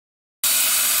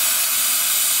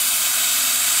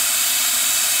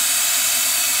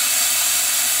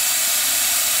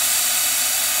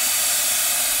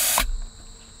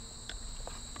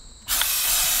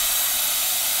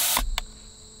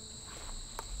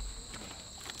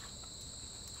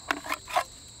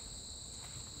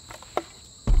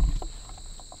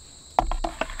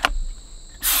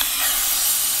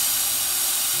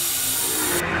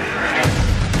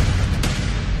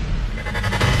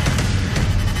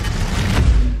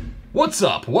What's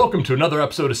up? Welcome to another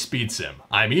episode of SpeedSim.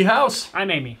 I'm E-House. I'm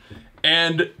Amy.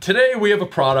 And today we have a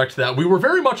product that we were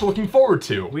very much looking forward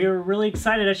to. We were really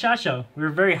excited at SHOT Show. We were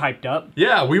very hyped up.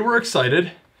 Yeah, we were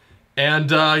excited.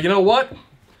 And you know what?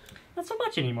 Not so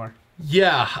much anymore.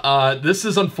 Yeah, this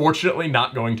is unfortunately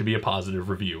not going to be a positive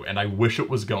review, and I wish it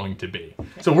was going to be.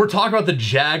 So we're talking about the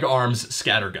JAG Arms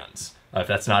Scatterguns, if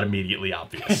that's not immediately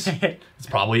obvious. It's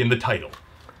probably in the title.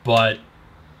 But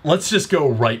let's just go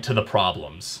right to the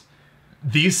problems.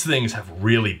 These things have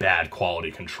really bad quality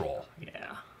control.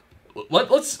 Yeah.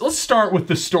 Let's start with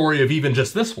the story of even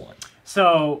just this one.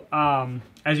 So,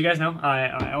 as you guys know,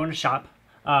 I own a shop.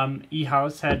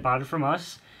 E-House had bought it from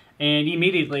us. And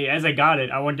immediately, as I got it,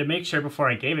 I wanted to make sure before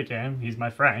I gave it to him, he's my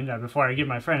friend, before I give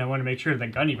my friend, I wanted to make sure the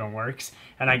gun even works.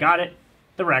 And I got it.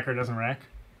 The racker doesn't rack.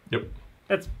 Yep.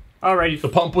 That's already... The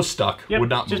pump was stuck. Yep, would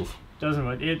not move. Doesn't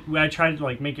work. I tried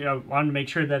to make it, I wanted to make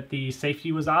sure that the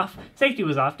safety was off. Safety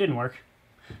was off, didn't work.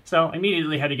 So I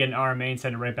immediately had to get an RMA and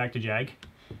send it right back to JAG.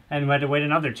 And we had to wait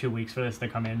another 2 weeks for this to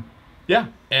come in. Yeah,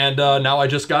 and now I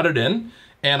just got it in.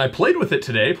 And I played with it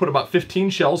today, put about 15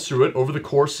 shells through it over the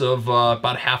course of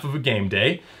about half of a game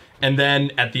day. And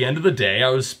then at the end of the day, I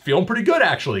was feeling pretty good,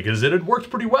 actually, because it had worked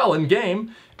pretty well in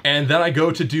game. And then I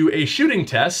go to do a shooting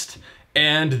test,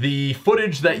 and the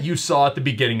footage that you saw at the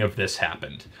beginning of this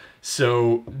happened.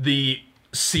 So the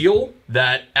seal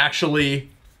that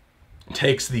actually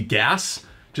takes the gas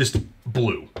just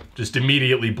blew, just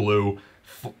immediately blew.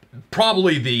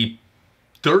 Probably the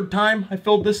third time I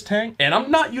filled this tank, and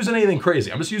I'm not using anything crazy.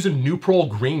 I'm just using Nuprol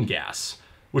green gas,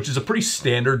 which is a pretty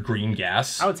standard green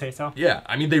gas. I would say so. Yeah,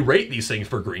 I mean, they rate these things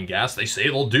for green gas. They say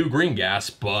they'll do green gas,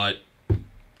 but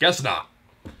guess not.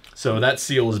 So that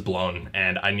seal is blown,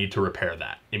 and I need to repair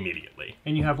that immediately.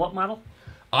 And you have what model?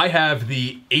 I have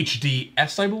the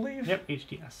HDS, I believe. Yep,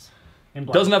 HDS. In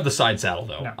black. Doesn't have the side saddle,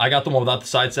 though. No. I got the one without the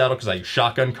side saddle because I use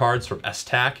shotgun cards from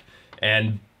S-Tac,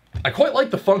 and I quite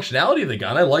like the functionality of the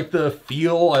gun. I like the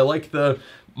feel. I like the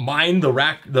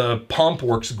the pump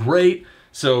works great.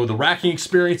 So the racking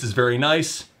experience is very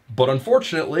nice. But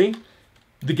unfortunately,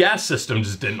 the gas system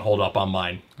just didn't hold up on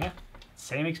mine. Yeah,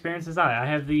 same experience as I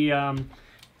have the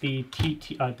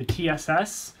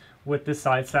TSS with the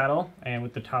side saddle and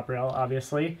with the top rail,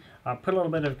 obviously. Put a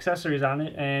little bit of accessories on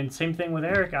it, and same thing with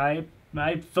Eric. I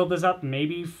filled this up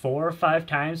maybe 4 or 5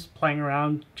 times, playing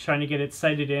around, trying to get it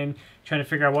sighted in, trying to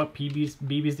figure out what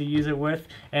BBs to use it with.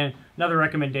 And another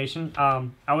recommendation,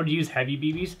 I would use heavy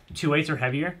BBs. 2.8s are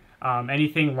heavier.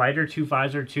 Anything lighter,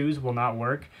 2.5s or 2s will not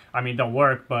work. I mean, they'll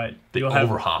work, but they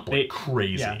overhop like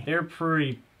crazy. Yeah, they're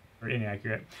pretty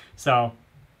inaccurate. So,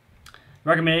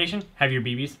 recommendation, heavier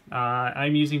BBs.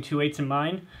 I'm using 2.8s in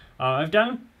mine. I've done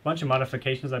a bunch of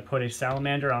modifications. I put a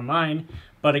salamander on mine,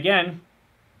 but again,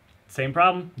 same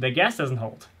problem, the gas doesn't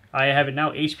hold. I have it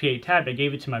now HPA tabbed. I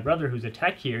gave it to my brother who's a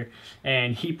tech here,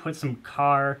 and he put some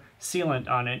car sealant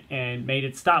on it and made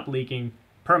it stop leaking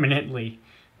permanently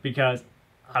because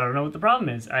I don't know what the problem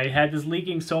is. I had this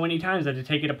leaking so many times I had to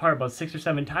take it apart about 6 or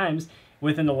 7 times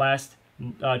within the last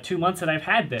 2 months that I've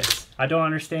had this. I don't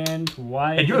understand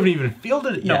why. And you haven't even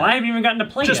fielded it yet. No, I haven't even gotten to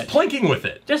play just yet. Plinking with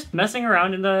it. Just messing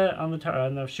around in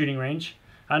on the shooting range.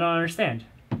 I don't understand.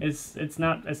 It's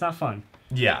not fun.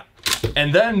 Yeah.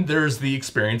 And then there's the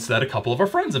experience that a couple of our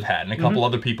friends have had and a couple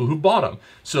other people who bought them.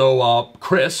 So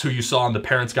Chris, who you saw in the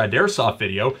Parents Guide to Airsoft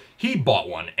video, he bought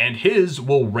one, and his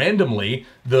will randomly,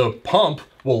 the pump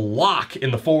will lock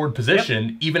in the forward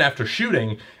position even after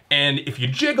shooting, and if you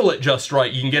jiggle it just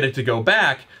right, you can get it to go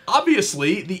back.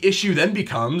 Obviously, the issue then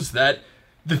becomes that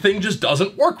the thing just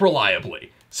doesn't work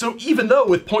reliably. So even though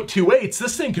with .28s,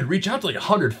 this thing could reach out to like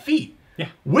 100 feet. Yeah.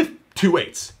 With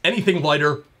 2.8s, anything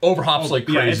lighter overhops like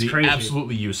crazy, yeah, it's crazy,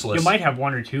 absolutely useless. You might have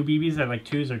 1 or 2 BBs that like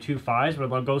 2s or 2.5s where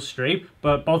they'll go straight,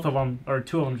 but both of them or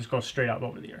 2 of them just go straight up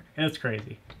over the air, and it's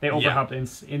crazy. They overhop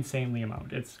insanely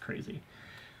amount. It's crazy.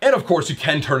 And of course, you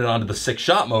can turn it on to the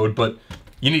 6-shot mode, but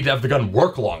you need to have the gun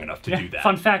work long enough to do that.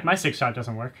 Fun fact: my 6-shot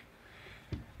doesn't work.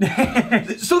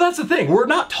 So that's the thing. We're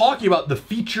not talking about the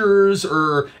features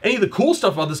or any of the cool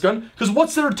stuff about this gun, because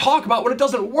what's there to talk about when it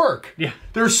doesn't work? Yeah.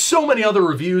 There's so many other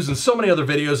reviews and so many other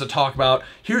videos that talk about,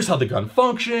 here's how the gun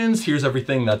functions, here's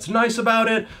everything that's nice about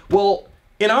it. Well,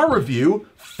 in our review,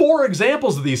 4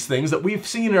 examples of these things that we've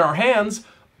seen in our hands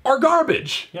are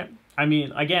garbage. Yep. I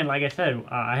mean, again, like I said,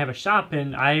 I have a shop,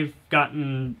 and I've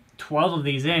gotten 12 of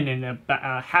these in, and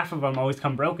half of them always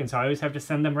come broken, so I always have to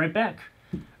send them right back.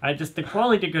 The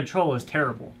quality control is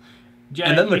terrible. Jag,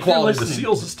 and then the quality of the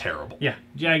seals is terrible. Yeah,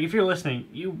 Jag, if you're listening,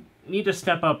 you need to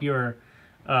step up your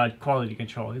quality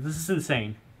control. This is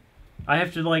insane. I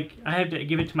have to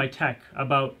give it to my tech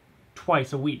about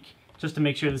twice a week just to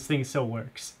make sure this thing still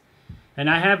works. And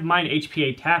I have mine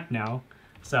HPA tap now,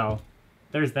 so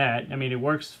there's that. I mean, it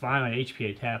works fine on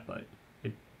HPA tap, but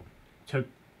it took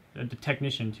a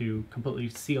technician to completely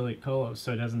seal it closed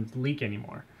so it doesn't leak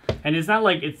anymore. And it's not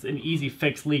like it's an easy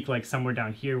fix leak like somewhere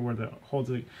down here where the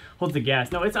holds the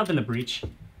gas. No, it's up in the breech.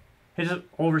 It just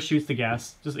overshoots the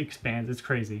gas, just expands. It's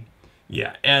crazy.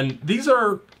 Yeah, and these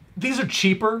are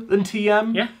cheaper than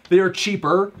TM. Yeah. They are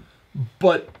cheaper,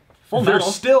 but Full they're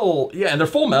metal. still, yeah, and they're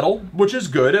full metal, which is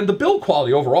good, and the build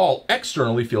quality overall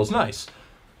externally feels nice.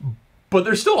 But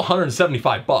they're still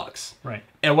 175 bucks. Right.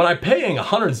 And when I'm paying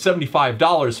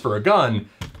 $175 for a gun,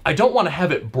 I don't want to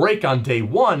have it break on day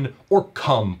one or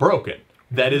come broken.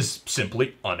 That is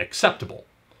simply unacceptable.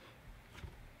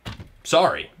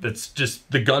 Sorry, that's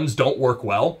just, the guns don't work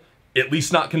well, at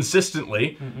least not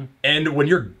consistently. And when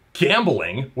you're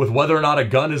gambling with whether or not a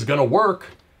gun is going to work,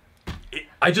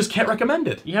 I just can't recommend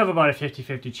it. You have about a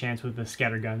 50-50 chance with the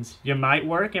scatterguns. It might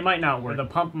work, it might not work. The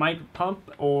pump might pump,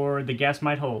 or the gas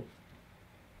might hold.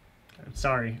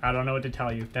 Sorry, I don't know what to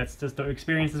tell you. That's just the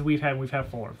experiences we've had. We've had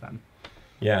 4 of them.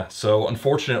 Yeah, so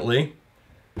unfortunately,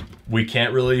 we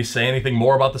can't really say anything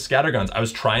more about the scatterguns. I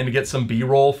was trying to get some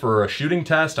B-roll for a shooting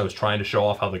test. I was trying to show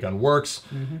off how the gun works,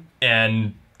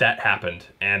 and that happened,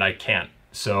 and I can't.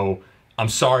 So I'm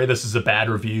sorry this is a bad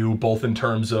review, both in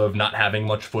terms of not having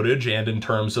much footage and in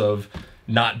terms of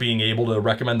not being able to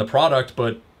recommend the product,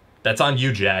 but that's on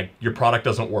you, JAG. Your product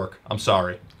doesn't work. I'm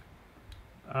sorry.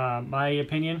 My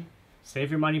opinion,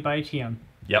 save your money, buy a TM.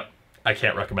 Yep, I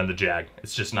can't recommend the JAG.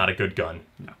 It's just not a good gun.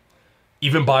 No.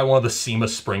 Even buy one of the SEMA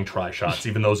spring tri-shots.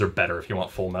 Even those are better if you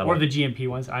want full metal. Or the GMP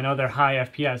ones. I know they're high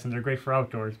FPS and they're great for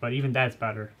outdoors, but even that's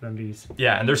better than these.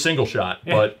 Yeah, and they're single shot,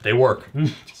 but they work.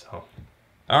 So,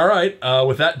 all right,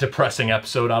 with that depressing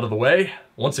episode out of the way,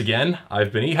 once again,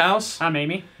 I've been E-House. I'm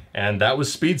Amy. And that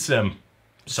was SpeedSim.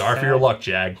 Sorry for your luck,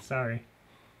 JAG. Sorry.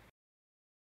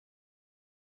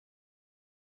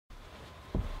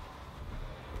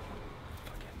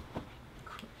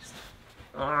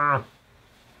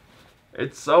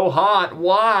 It's so hot.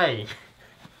 Why?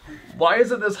 Why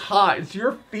is it this hot? It's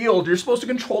your field. You're supposed to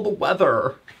control the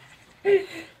weather.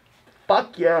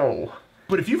 Fuck you.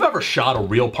 But if you've ever shot a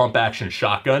real pump-action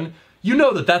shotgun, you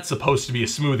know that that's supposed to be a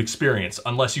smooth experience,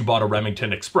 unless you bought a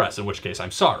Remington Express, in which case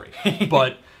I'm sorry.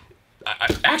 But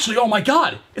actually, oh my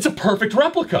god, it's a perfect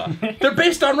replica. They're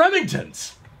based on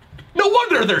Remingtons. No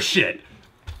wonder they're shit.